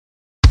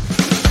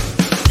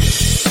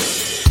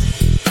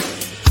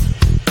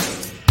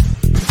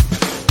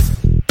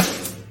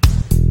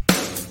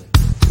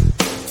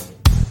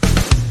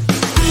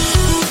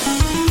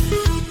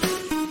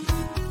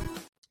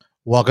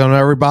Welcome,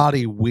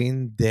 everybody.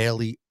 Win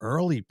Daily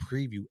Early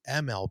Preview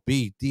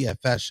MLB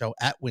DFS show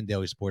at Win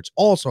Daily Sports,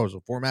 all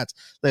social formats.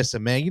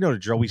 Listen, man, you know the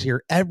drill. We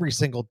here every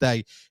single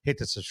day. Hit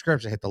the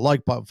subscription, hit the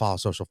like button, follow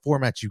social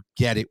formats. You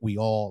get it. We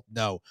all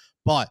know.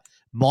 But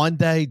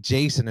Monday,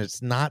 Jason,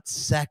 it's not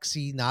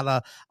sexy,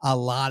 not a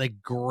lot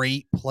of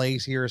great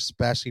plays here,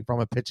 especially from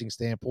a pitching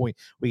standpoint.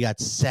 We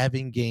got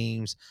 7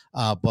 games,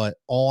 but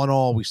all in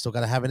all, we still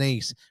got to have an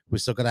ace. We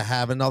still got to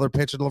have another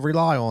pitcher to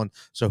rely on.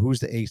 So who's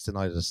the ace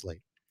tonight of the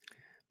slate?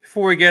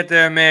 Before we get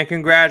there, man,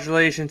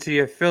 congratulations to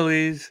your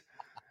Phillies.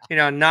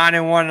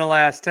 9-1 in the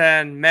last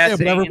 10.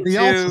 Mets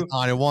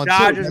 8-2.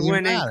 Dodgers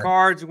winning.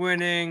 Cards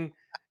winning.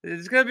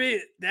 It's gonna be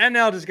the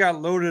NL just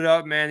got loaded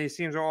up, man. These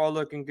teams are all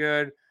looking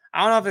good.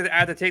 I don't know if I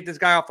have to take this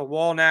guy off the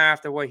wall now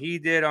after what he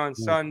did on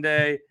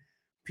Sunday.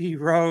 Pete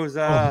Rose,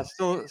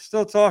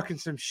 still talking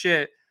some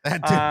shit.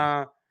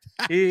 I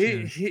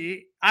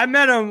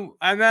met him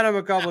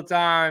a couple of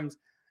times,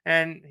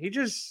 and he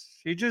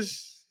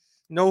just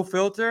no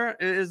filter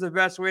is the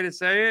best way to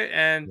say it.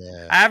 And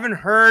I haven't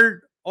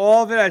heard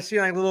all of it. I've seen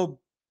like little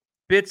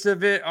bits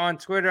of it on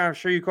Twitter. I'm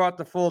sure you caught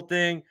the full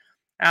thing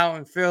out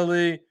in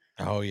Philly.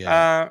 Oh,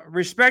 yeah.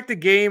 Respect the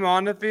game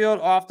on the field,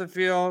 off the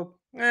field.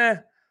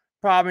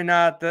 Probably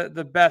not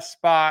the best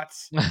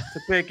spots to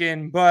pick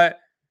in. But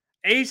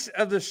ace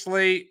of the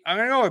slate, I'm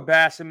going to go with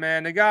Bassett,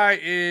 man. The guy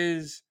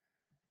is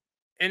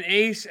an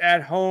ace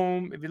at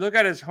home. If you look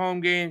at his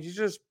home games, he's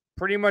just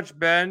pretty much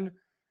been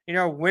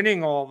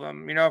winning all of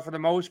them, for the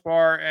most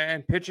part,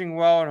 and pitching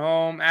well at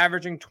home,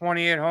 averaging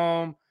 20 at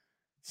home.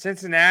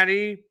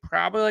 Cincinnati,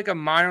 probably like a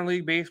minor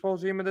league baseball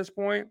team at this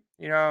point.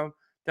 The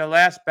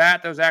last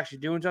bat that was actually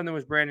doing something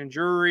was Brandon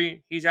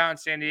Drury. He's out in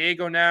San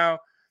Diego now.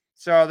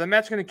 So the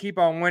Mets going to keep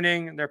on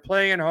winning. They're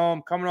playing at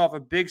home, coming off a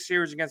big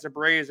series against the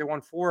Braves. They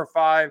won 4 or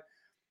 5.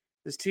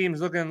 This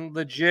team's looking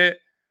legit.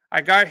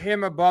 I got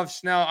him above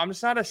Snell. I'm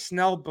just not a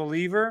Snell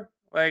believer.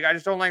 Like, I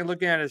just don't like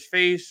looking at his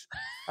face.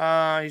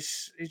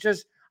 He's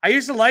just – I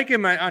used to like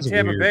him on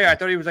Tampa Bay. I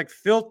thought he was like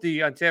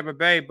filthy on Tampa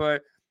Bay,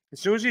 but as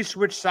soon as he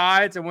switched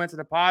sides and went to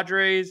the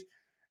Padres,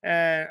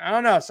 and I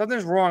don't know,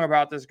 something's wrong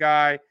about this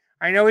guy.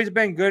 I know he's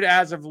been good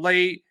as of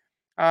late.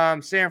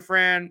 San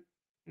Fran,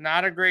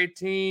 not a great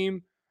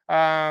team.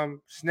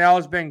 Snell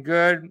has been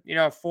good.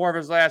 4 of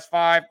his last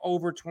 5,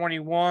 over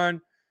 21.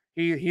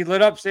 He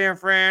lit up San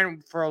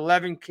Fran for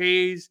 11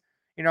 Ks.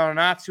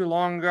 Not too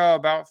long ago,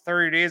 about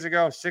 30 days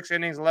ago, 6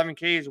 innings, 11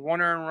 Ks,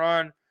 1 earned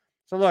run.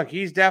 So, look,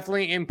 he's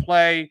definitely in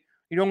play.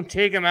 You don't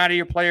take him out of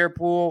your player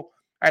pool.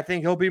 I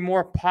think he'll be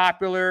more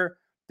popular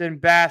than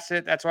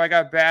Bassett. That's why I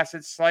got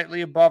Bassett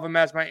slightly above him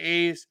as my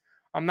ace.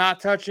 I'm not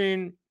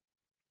touching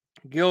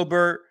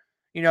Gilbert,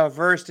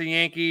 versus the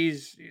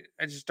Yankees.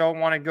 I just don't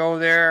want to go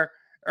there.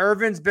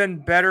 Irvin's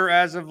been better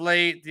as of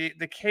late.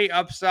 The K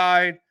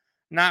upside,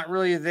 not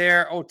really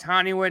there.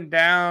 Ohtani went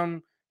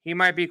down. He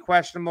might be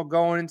questionable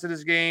going into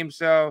this game.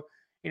 So,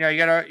 you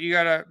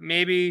gotta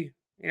maybe,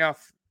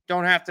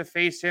 don't have to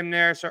face him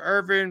there. So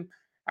Irvin,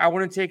 I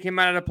wouldn't take him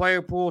out of the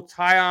player pool.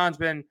 Tyone's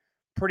been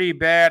pretty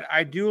bad.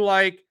 I do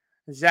like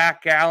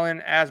Zach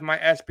Gallen as my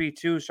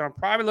SB2. So I'm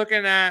probably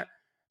looking at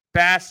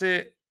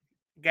Bassett,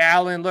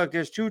 Gallen. Look,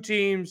 there's 2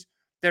 teams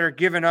that are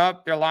giving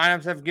up. Their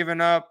lineups have given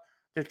up.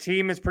 The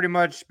team has pretty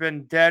much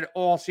been dead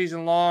all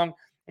season long.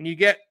 And you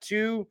get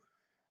 2,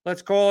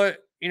 let's call it,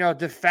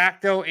 de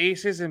facto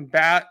aces in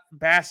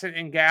Bassett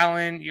and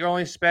Gallen. You're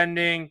only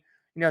spending,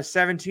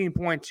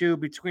 17.2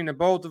 between the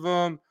both of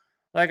them.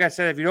 Like I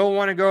said, if you don't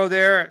want to go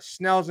there,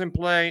 Snell's in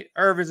play,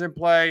 Irvin's in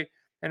play,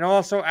 and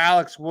also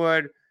Alex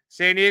Wood.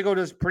 San Diego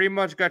just pretty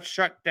much got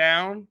shut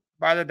down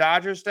by the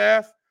Dodgers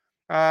staff.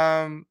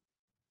 Alex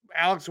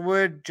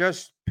Wood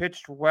just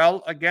pitched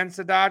well against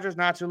the Dodgers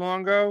not too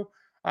long ago.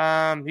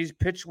 He's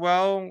pitched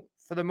well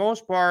for the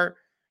most part,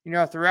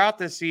 throughout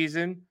this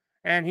season.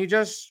 And he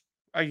just,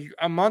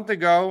 a month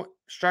ago,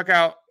 struck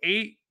out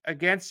 8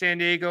 against San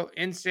Diego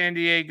in San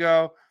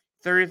Diego,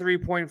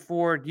 33.4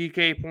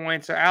 DK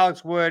points. So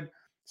Alex Wood,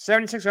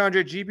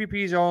 7,600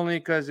 GPPs only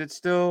because it's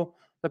still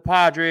the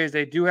Padres.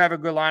 They do have a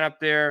good lineup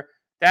there.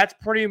 That's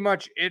pretty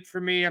much it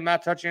for me. I'm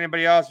not touching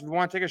anybody else. If you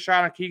want to take a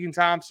shot on Keegan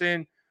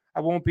Thompson,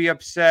 I won't be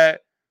upset.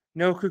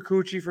 No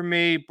Kikuchi for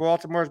me.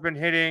 Baltimore's been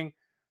hitting.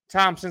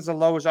 Thompson's the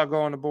lowest I'll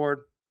go on the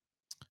board.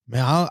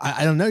 Man,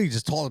 I don't know. You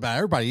just told about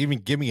everybody. You even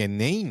give me a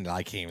name that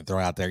I can't even throw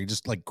out there. You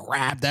just like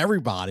grabbed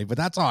everybody, but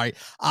that's all right.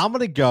 I'm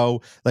going to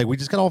go, like, we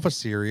just got off a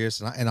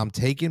serious, and I'm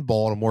taking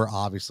Baltimore,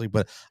 obviously,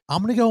 but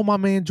I'm going to go with my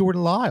man,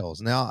 Jordan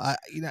Lyles. Now,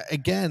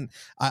 again,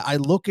 I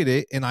look at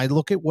it and I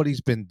look at what he's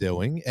been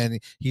doing, and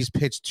he's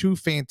pitched 2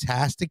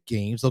 fantastic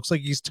games. Looks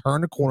like he's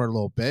turned the corner a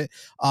little bit.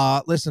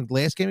 Listen,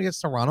 last game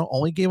against Toronto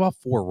only gave up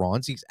 4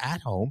 runs. He's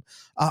at home.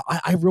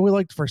 I really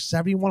liked for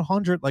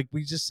 7,100. Like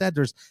we just said,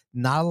 there's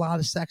not a lot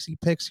of sexy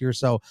picks here,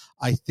 so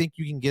I think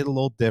you can get a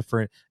little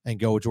different and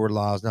go with Jordan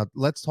Lyles. Now,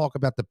 let's talk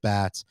about the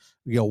bats.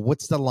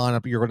 What's the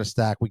lineup you're going to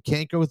stack? We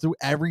can't go through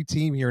every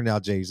team here now,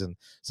 Jason.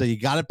 So you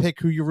got to pick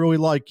who you really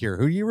like here.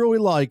 Who you really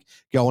like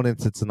going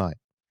into tonight?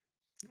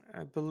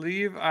 I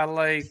believe I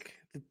like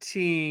the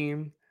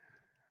team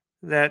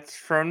that's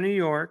from New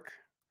York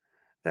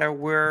that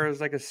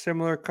wears like a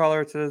similar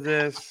color to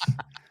this.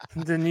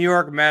 The New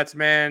York Mets,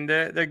 man,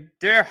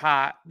 they're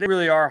hot. They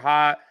really are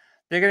hot.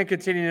 They're going to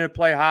continue to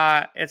play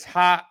hot. It's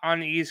hot on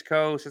the East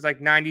Coast. It's like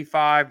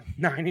 95,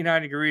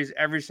 99 degrees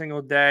every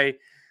single day.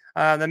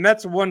 The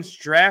Mets once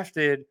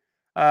drafted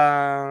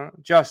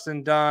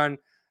Justin Dunn.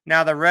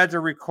 Now the Reds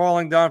are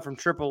recalling Dunn from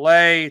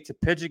AAA to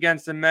pitch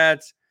against the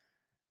Mets.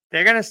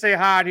 They're going to stay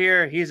hot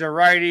here. He's a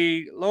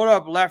righty. Load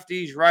up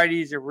lefties,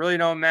 righties. It really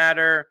don't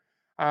matter.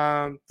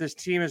 This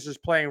team is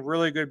just playing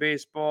really good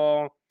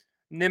baseball.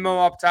 Nimmo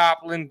up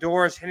top.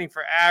 Lindor is hitting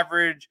for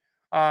average.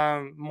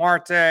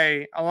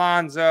 Marte,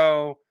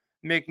 Alonso,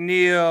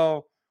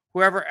 McNeil,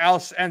 whoever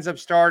else ends up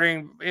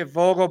starting. If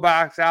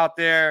Vogelbach's out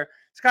there,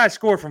 this guy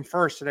scored from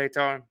first today,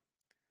 Tone.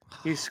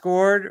 He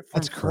scored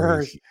from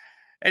first.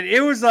 And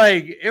it was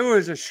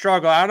a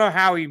struggle. I don't know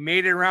how he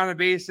made it around the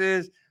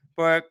bases,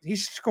 but he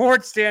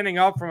scored standing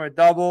up from a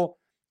double.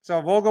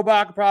 So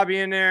Vogelbach probably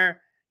in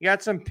there. You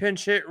got some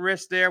pinch hit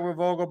risk there with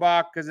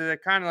Vogelbach because they're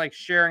kind of like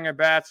sharing at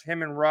bats,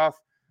 him and Ruff.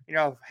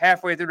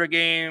 Halfway through the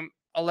game,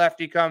 a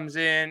lefty comes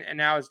in, and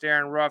now it's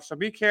Darren Ruff. So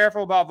be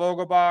careful about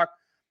Vogelbach.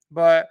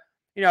 But,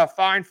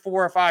 find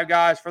 4 or 5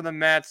 guys for the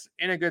Mets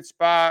in a good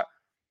spot.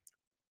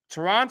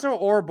 Toronto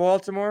or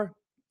Baltimore,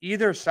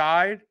 either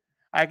side,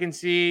 I can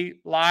see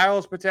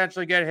Lyles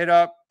potentially get hit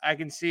up. I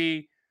can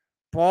see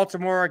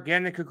Baltimore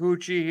again to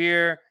Kikuchi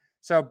here.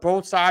 So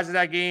both sides of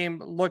that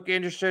game look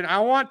interesting. I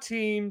want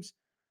teams,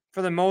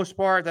 for the most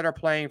part, that are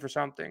playing for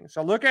something.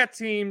 So look at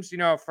teams,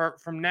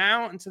 from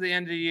now until the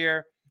end of the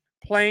year,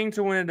 playing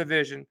to win a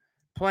division,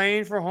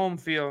 playing for home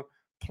field,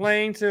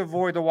 playing to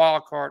avoid the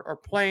wild card, or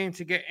playing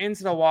to get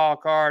into the wild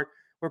card.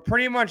 We're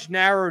pretty much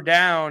narrowed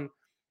down,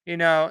 on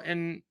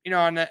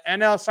the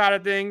NL side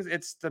of things,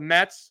 it's the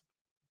Mets,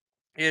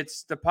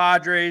 it's the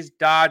Padres,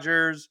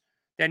 Dodgers.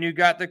 Then you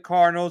got the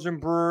Cardinals and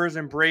Brewers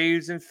and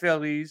Braves and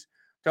Phillies.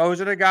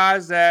 Those are the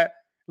guys that,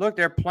 look,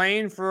 they're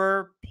playing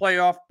for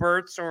playoff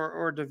berths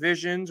or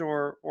divisions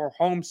or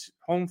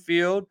home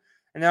field.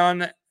 And then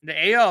on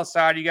the AL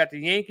side, you got the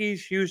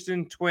Yankees,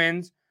 Houston,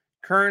 Twins,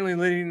 currently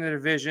leading the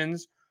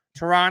divisions.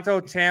 Toronto,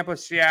 Tampa,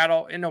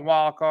 Seattle in the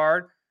wild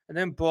card. And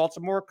then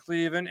Baltimore,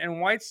 Cleveland,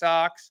 and White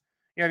Sox.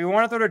 If you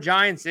want to throw the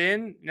Giants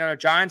in, the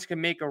Giants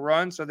can make a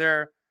run. So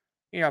they're,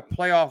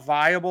 playoff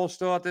viable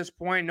still at this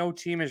point. No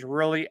team is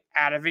really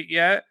out of it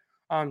yet.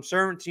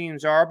 Certain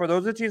teams are, but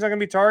those are the teams I'm going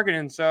to be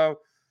targeting. So,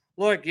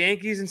 look,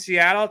 Yankees and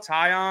Seattle,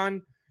 tie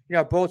on,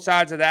 both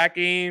sides of that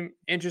game.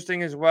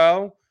 Interesting as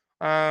well.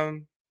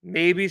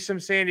 Maybe some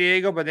San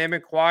Diego, but they've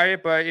been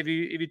quiet. But if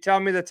you tell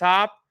me the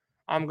top,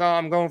 I'm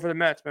going for the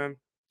Mets, man.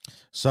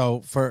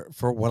 So for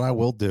what I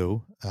will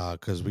do,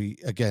 because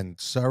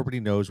so everybody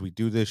knows we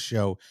do this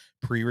show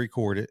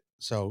pre-recorded.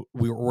 So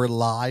we're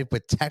live,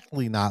 but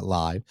technically not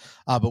live.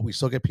 But we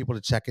still get people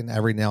to check in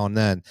every now and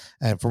then.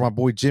 And for my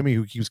boy Jimmy,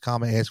 who keeps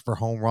commenting, asking for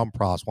home run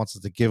props, wants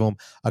us to give him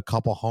a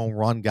couple home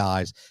run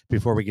guys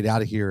before we get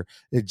out of here.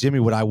 Jimmy,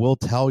 what I will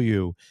tell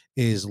you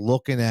is,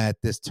 looking at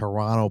this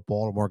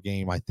Toronto-Baltimore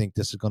game, I think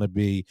this is going to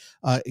be,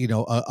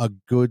 a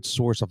good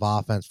source of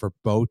offense for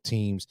both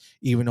teams,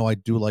 even though I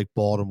do like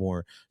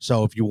Baltimore.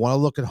 So if you want to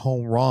look at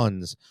home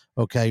runs,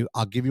 okay,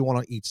 I'll give you one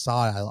on each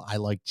side. I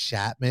like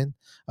Chapman,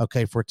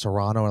 okay, for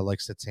Toronto. I like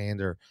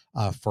Santander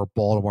for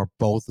Baltimore.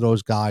 Both of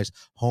those guys,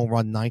 home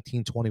run,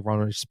 19, 20 run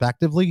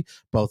respectively.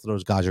 Both of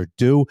those guys are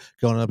due,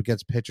 going up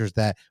against pitchers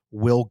that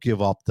will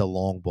give up the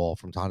long ball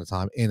from time to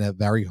time in a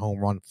very home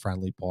run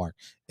friendly park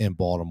in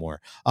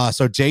Baltimore.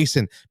 So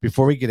Jason,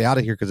 before we get out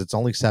of here, because it's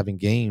only 7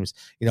 games,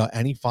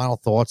 any final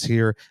thoughts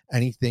here?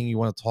 Anything you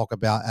want to talk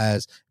about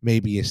as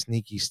maybe a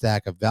sneaky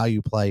stack of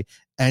value play?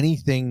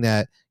 Anything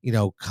that,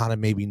 kind of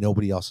maybe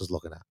nobody else is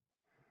looking at?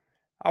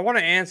 I want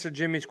to answer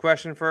Jimmy's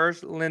question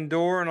first.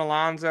 Lindor and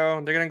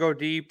Alonso, they're going to go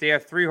deep. They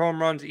have 3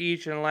 home runs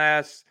each in the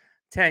last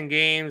 10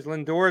 games.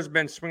 Lindor has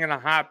been swinging a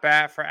hot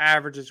bat for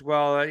average as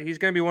well. He's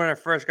going to be one of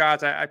the first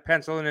guys I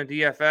pencil in a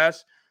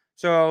DFS.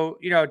 So,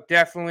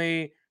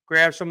 definitely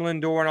grab some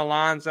Lindor and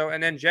Alonso.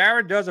 And then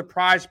Jared does a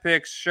Prize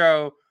Picks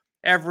show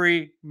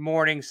every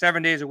morning,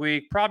 7 days a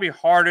week. Probably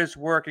hardest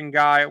working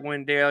guy at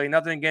Win Daily.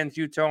 Nothing against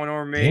you, Tone,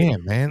 or me.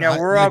 Damn, man.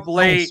 We're up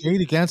late.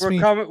 Against we're me.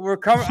 coming.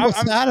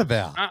 What's that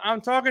about? I'm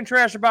talking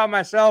trash about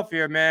myself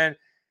here, man.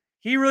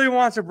 He really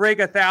wants to break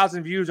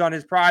 1,000 views on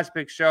his Prize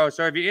Picks show.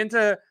 So if you're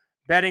into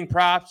betting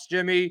props,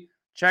 Jimmy,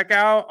 check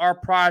out our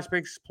Prize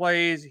Picks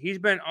plays. He's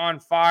been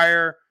on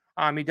fire.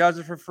 He does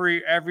it for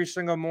free every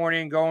single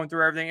morning, going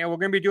through everything. And we're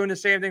going to be doing the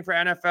same thing for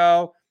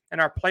NFL. And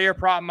our player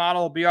prop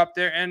model will be up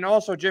there. And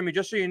also, Jimmy,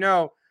 just so you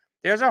know,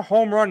 there's a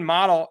home run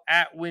model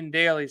at Win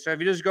Daily. So if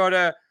you just go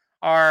to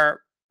our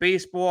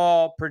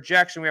baseball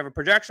projection, we have a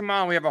projection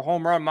model, we have a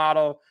home run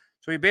model.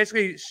 So we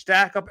basically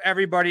stack up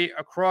everybody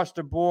across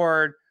the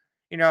board,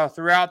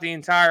 throughout the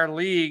entire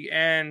league.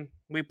 And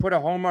we put a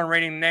home run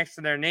rating next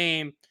to their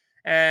name.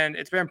 And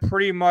it's been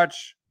pretty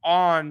much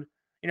on.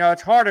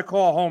 It's hard to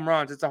call home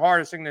runs. It's the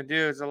hardest thing to do.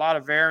 There's a lot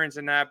of variance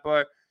in that,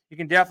 but you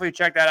can definitely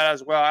check that out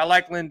as well. I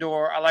like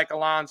Lindor. I like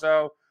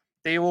Alonso.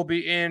 they will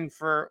be in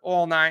for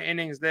all 9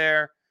 innings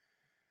there.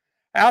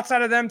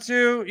 Outside of them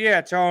two,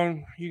 yeah,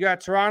 Tone, you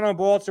got Toronto,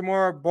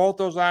 Baltimore. Both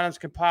those lineups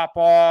can pop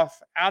off.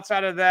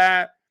 Outside of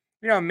that,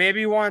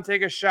 maybe you want to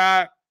take a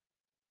shot.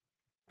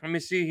 Let me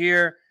see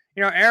here.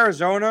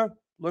 Arizona.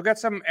 Look at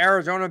some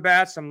Arizona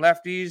bats, some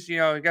lefties.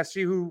 You got to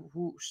see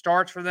who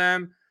starts for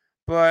them.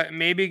 But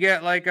maybe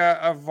get like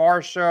a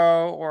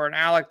Varsho or an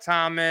Alec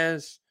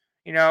Thomas,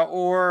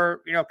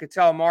 or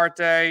Ketel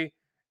Marte.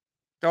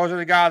 Those are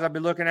the guys I'll be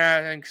looking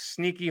at and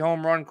sneaky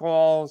home run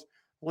calls.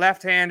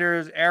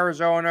 Left-handers,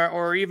 Arizona,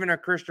 or even a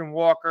Christian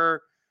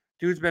Walker.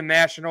 Dude's been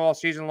mashing all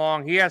season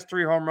long. He has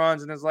 3 home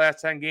runs in his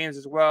last 10 games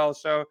as well.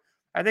 So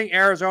I think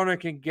Arizona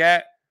can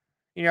get,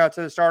 to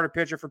the starter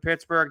pitcher for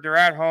Pittsburgh. They're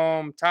at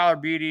home. Tyler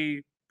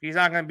Beede, he's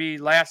not going to be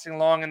lasting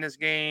long in this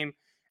game.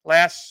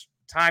 Last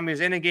time he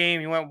was in a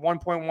game, he went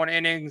 1.1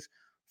 innings,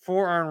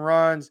 4 earned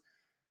runs.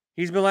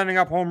 He's been letting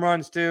up home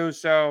runs too,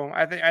 so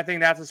I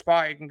think that's a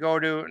spot you can go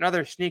to.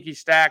 Another sneaky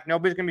stack.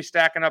 Nobody's going to be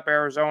stacking up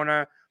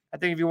Arizona. I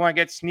think if you want to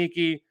get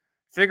sneaky,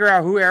 figure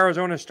out who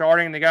Arizona's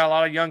starting. They got a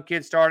lot of young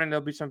kids starting.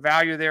 There'll be some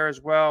value there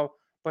as well,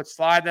 but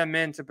slide them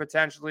in to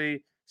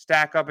potentially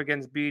stack up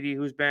against Beede,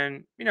 who's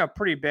been,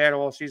 pretty bad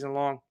all season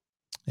long.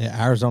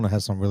 Yeah, Arizona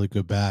has some really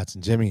good bats.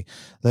 And Jimmy,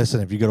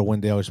 listen, if you go to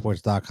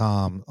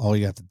windailysports.com, all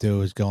you have to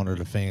do is go under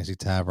the fantasy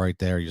tab right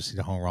there. You'll see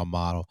the home run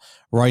model.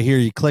 Right here,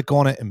 you click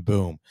on it and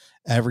boom.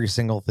 Every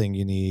single thing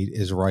you need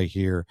is right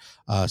here.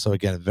 So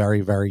again,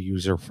 very, very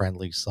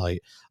user-friendly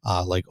site,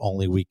 like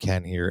only we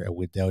can here at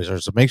Win Daily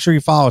Sports. So make sure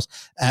you follow us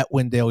at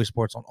Win Daily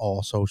Sports on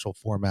all social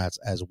formats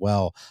as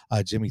well.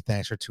 Jimmy,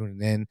 thanks for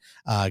tuning in.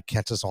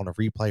 Catch us on a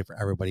replay for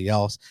everybody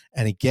else.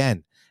 And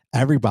again,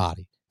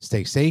 everybody,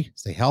 stay safe,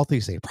 stay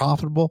healthy, stay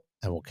profitable,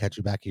 and we'll catch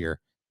you back here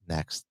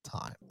next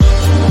time.